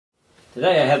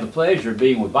Today I have the pleasure of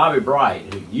being with Bobby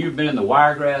Bright, who you've been in the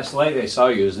Wiregrass lately. I saw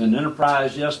you was in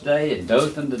Enterprise yesterday, in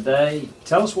Dothan today.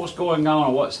 Tell us what's going on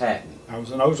and what's happening. I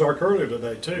was in Ozark earlier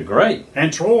today too. Great.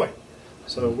 And Troy.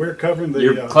 So we're covering the...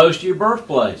 You're close to your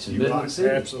birthplace in Midland right, City.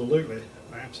 Absolutely.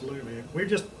 Absolutely. We're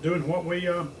just doing what we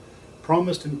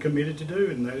promised and committed to do,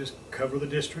 and that is cover the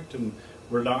district, and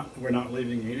we're not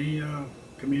leaving any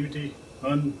community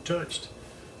untouched.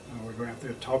 We're going out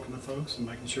there talking to folks and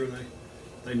making sure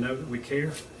they know that we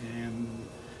care,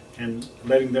 and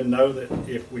letting them know that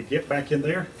if we get back in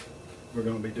there, we're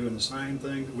going to be doing the same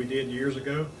thing that we did years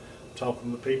ago,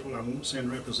 talking to people. I won't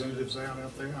send representatives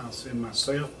out there. I'll send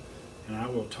myself, and I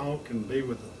will talk and be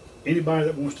with anybody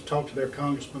that wants to talk to their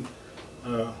congressman.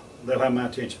 They'll have my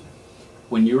attention.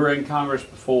 When you were in Congress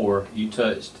before, you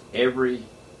touched every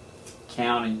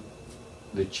county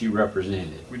that you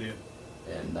represented. We did.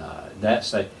 And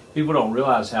people don't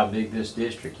realize how big this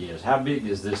district is. How big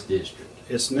is this district?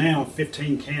 It's now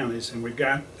 15 counties, and we've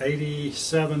got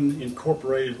 87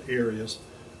 incorporated areas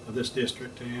of this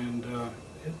district, and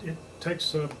it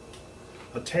takes a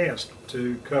task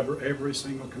to cover every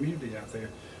single community out there.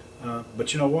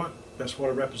 But you know what? That's what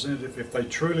a representative, if they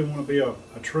truly want to be a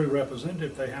true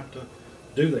representative, they have to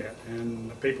do that, and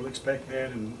the people expect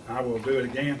that, and I will do it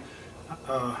again.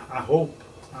 I hope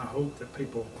that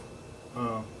people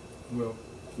will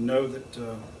know that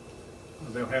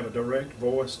they'll have a direct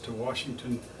voice to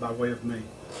Washington by way of me,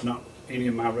 not any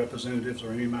of my representatives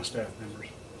or any of my staff members.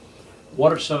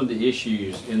 What are some of the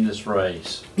issues in this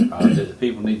race that the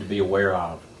people need to be aware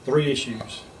of? 3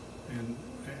 issues, and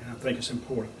I think it's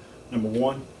important. Number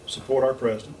 1, support our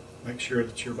president. Make sure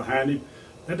that you're behind him.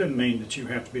 That doesn't mean that you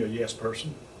have to be a yes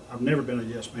person. I've never been a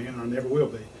yes man, and I never will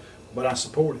be. But I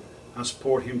support him. I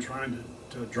support him trying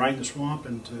to drain the swamp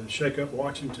and to shake up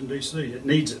Washington, D.C. It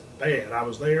needs it bad. I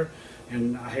was there,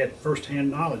 and I had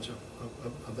firsthand knowledge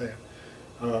of that.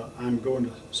 I'm going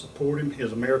to support him.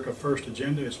 His America First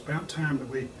agenda. It's about time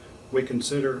that we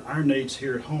consider our needs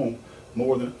here at home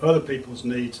more than other people's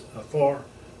needs afar,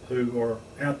 who are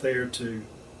out there to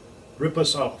rip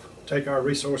us off, take our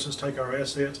resources, take our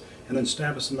assets, and then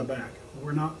stab us in the back.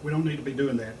 We don't need to be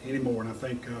doing that anymore, and I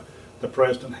think the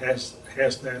president has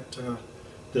that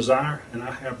desire, and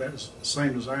I have that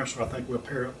same desire, so I think we'll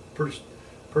pair up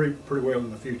pretty well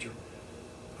in the future.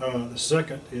 The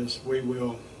second is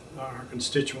our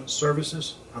constituent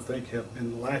services, I think, have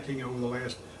been lacking over the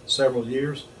last several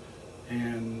years,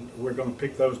 and we're going to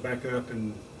pick those back up,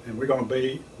 and we're going to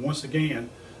be, once again,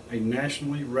 a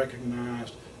nationally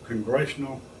recognized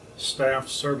congressional staff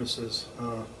services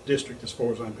district as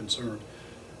far as I'm concerned.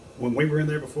 When we were in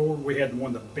there before, we had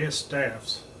one of the best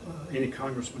staffs any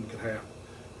congressman could have,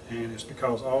 and it's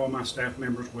because all of my staff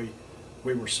members,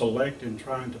 we were select in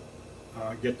trying to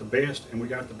get the best, and we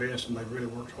got the best, and they really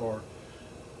worked hard.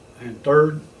 And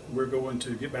third, we're going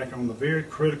to get back on the very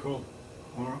critical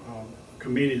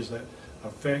committees that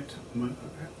affect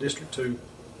District 2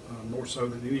 more so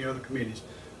than any other committees: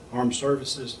 Armed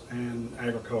Services and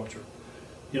Agriculture.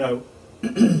 You know,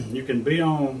 you can be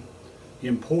on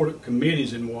important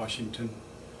committees in Washington,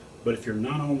 but if you're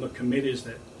not on the committees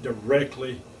that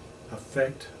directly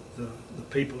affect the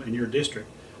people in your district,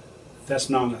 that's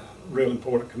not a real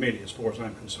important committee as far as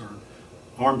I'm concerned.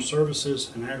 Armed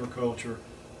Services and Agriculture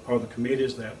are the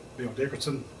committees that Bill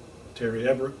Dickerson, Terry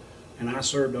Everett, and I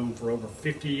served on for over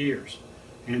 50 years.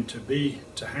 And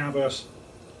to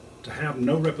have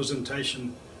no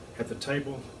representation at the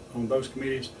table on those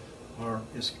committees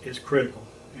is critical.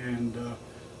 And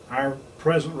our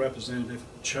present representative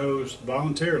chose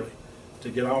voluntarily to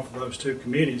get off of those 2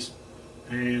 committees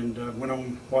and went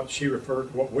on what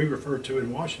we refer to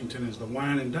in Washington as the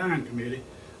Wine and Dine Committee,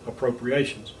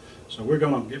 Appropriations. So we're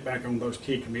going to get back on those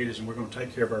key committees, and we're going to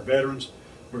take care of our veterans,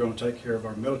 we're going to take care of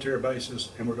our military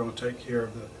bases, and we're going to take care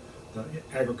of the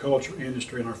agriculture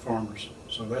industry and our farmers.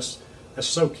 So that's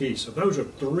so key. So those are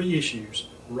 3 issues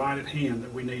right at hand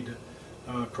that we need to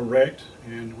correct,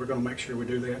 and we're going to make sure we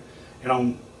do that. And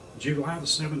on July the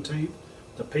 17th,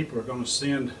 the people are going to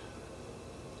send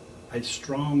a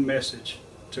strong message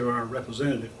to our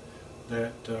representative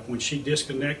that when she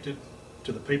disconnected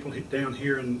to the people down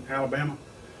here in Alabama,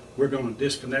 we're going to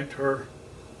disconnect her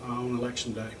on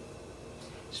Election Day.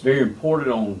 It's very important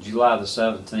on July the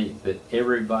 17th that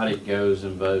everybody goes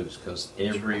and votes, because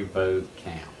every vote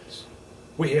counts.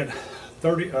 We had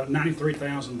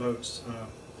 93,000 votes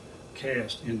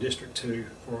cast in District 2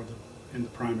 in the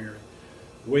primary.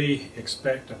 We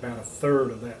expect about a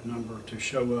third of that number to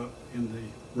show up in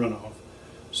the runoff.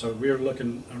 So we're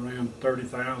looking around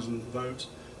 30,000 votes.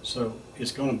 So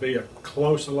it's going to be a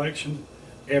close election.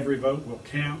 Every vote will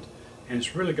count, and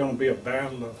it's really going to be a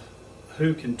battle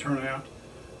who can turn out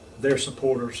their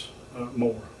supporters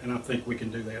more, and I think we can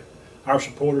do that. Our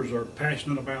supporters are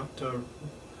passionate about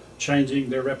changing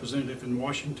their representative in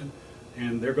Washington,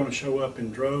 and they're going to show up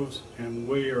in droves, and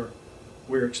we're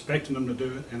expecting them to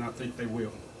do it, and I think they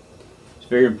will. It's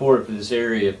very important for this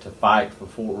area to fight for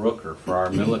Fort Rooker, for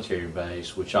our military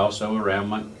base, which also around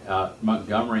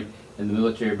Montgomery and the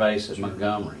military base at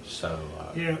Montgomery. So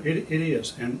yeah, it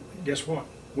is, and guess what?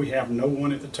 We have no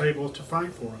one at the table to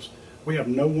fight for us. We have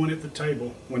no one at the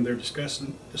table when they're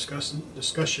discussions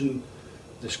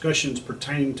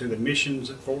pertaining to the missions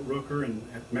at Fort Rooker and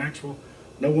at Maxwell.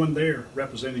 No one there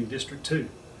representing District 2,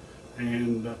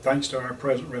 and thanks to our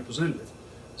present representative.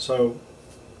 So,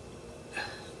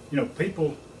 you know,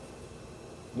 people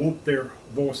want their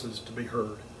voices to be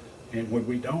heard, and when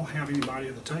we don't have anybody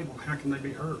at the table, how can they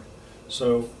be heard?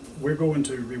 So we're going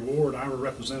to reward our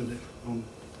representative on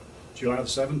July the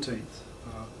 17th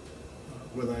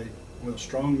with a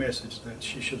strong message that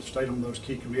she should have stayed on those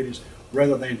key committees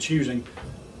rather than choosing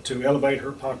to elevate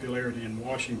her popularity in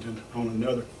Washington on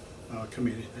another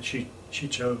committee that she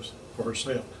chose for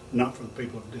herself, not for the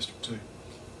people of District 2.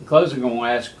 in closing, I'm going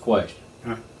to ask a question.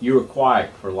 You were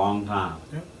quiet for a long time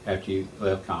after you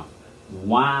left conference.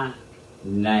 Why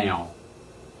now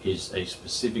is a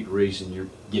specific reason you're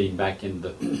getting back into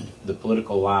the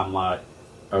political limelight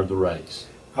or the race?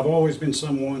 I've always been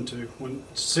someone to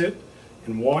sit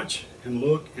and watch and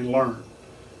look and learn.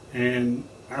 And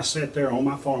I sat there on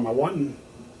my farm. I wasn't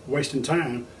wasting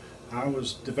time. I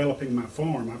was developing my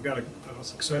farm. I've got a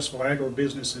successful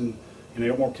agribusiness in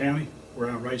Elmore County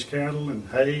where I raise cattle and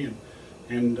hay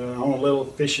and own a little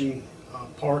fishing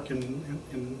park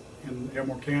in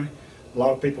Elmore County. A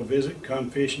lot of people visit, come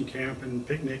fish and camp and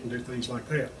picnic and do things like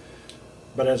that.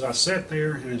 But as I sat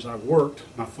there and as I worked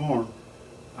my farm,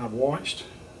 I watched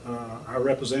our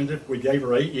representative. We gave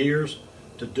her 8 years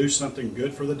to do something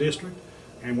good for the district,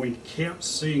 and we kept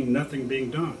seeing nothing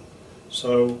being done.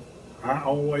 So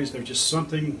there's just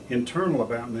something internal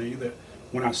about me that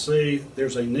when I see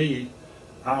there's a need,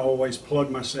 I always plug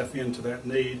myself into that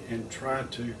need and try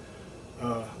to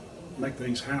make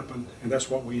things happen, and that's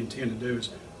what we intend to do. Is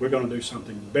we're going to do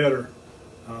something better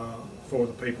for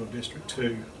the people of District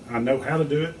 2. I know how to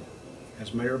do it.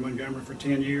 As mayor of Montgomery for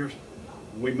 10 years,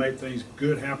 we made things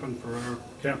good happen for our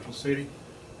capital city,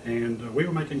 and we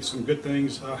were making some good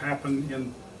things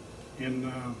happen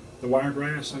in the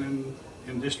Wiregrass and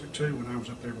in District 2 when I was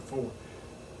up there before.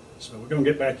 So we're going to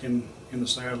get back in the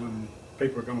saddle, and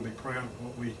people are going to be proud of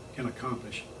what we can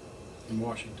accomplish in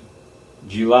Washington.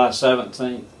 July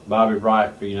 17th, Bobby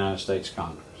Bright for United States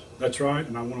Congress. That's right,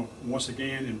 and I want to once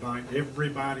again invite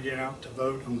everybody out to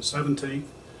vote on the 17th.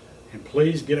 And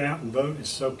please get out and vote. It's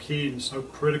so key and so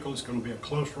critical. It's going to be a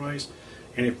close race.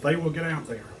 And if they will get out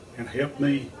there and help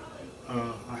me,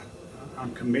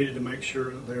 I'm committed to make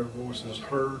sure that their voice is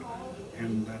heard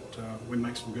and that we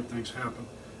make some good things happen.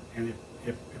 And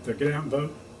if they get out and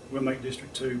vote, we'll make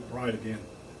District 2 bright again.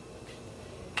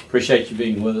 Appreciate you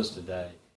being with us today.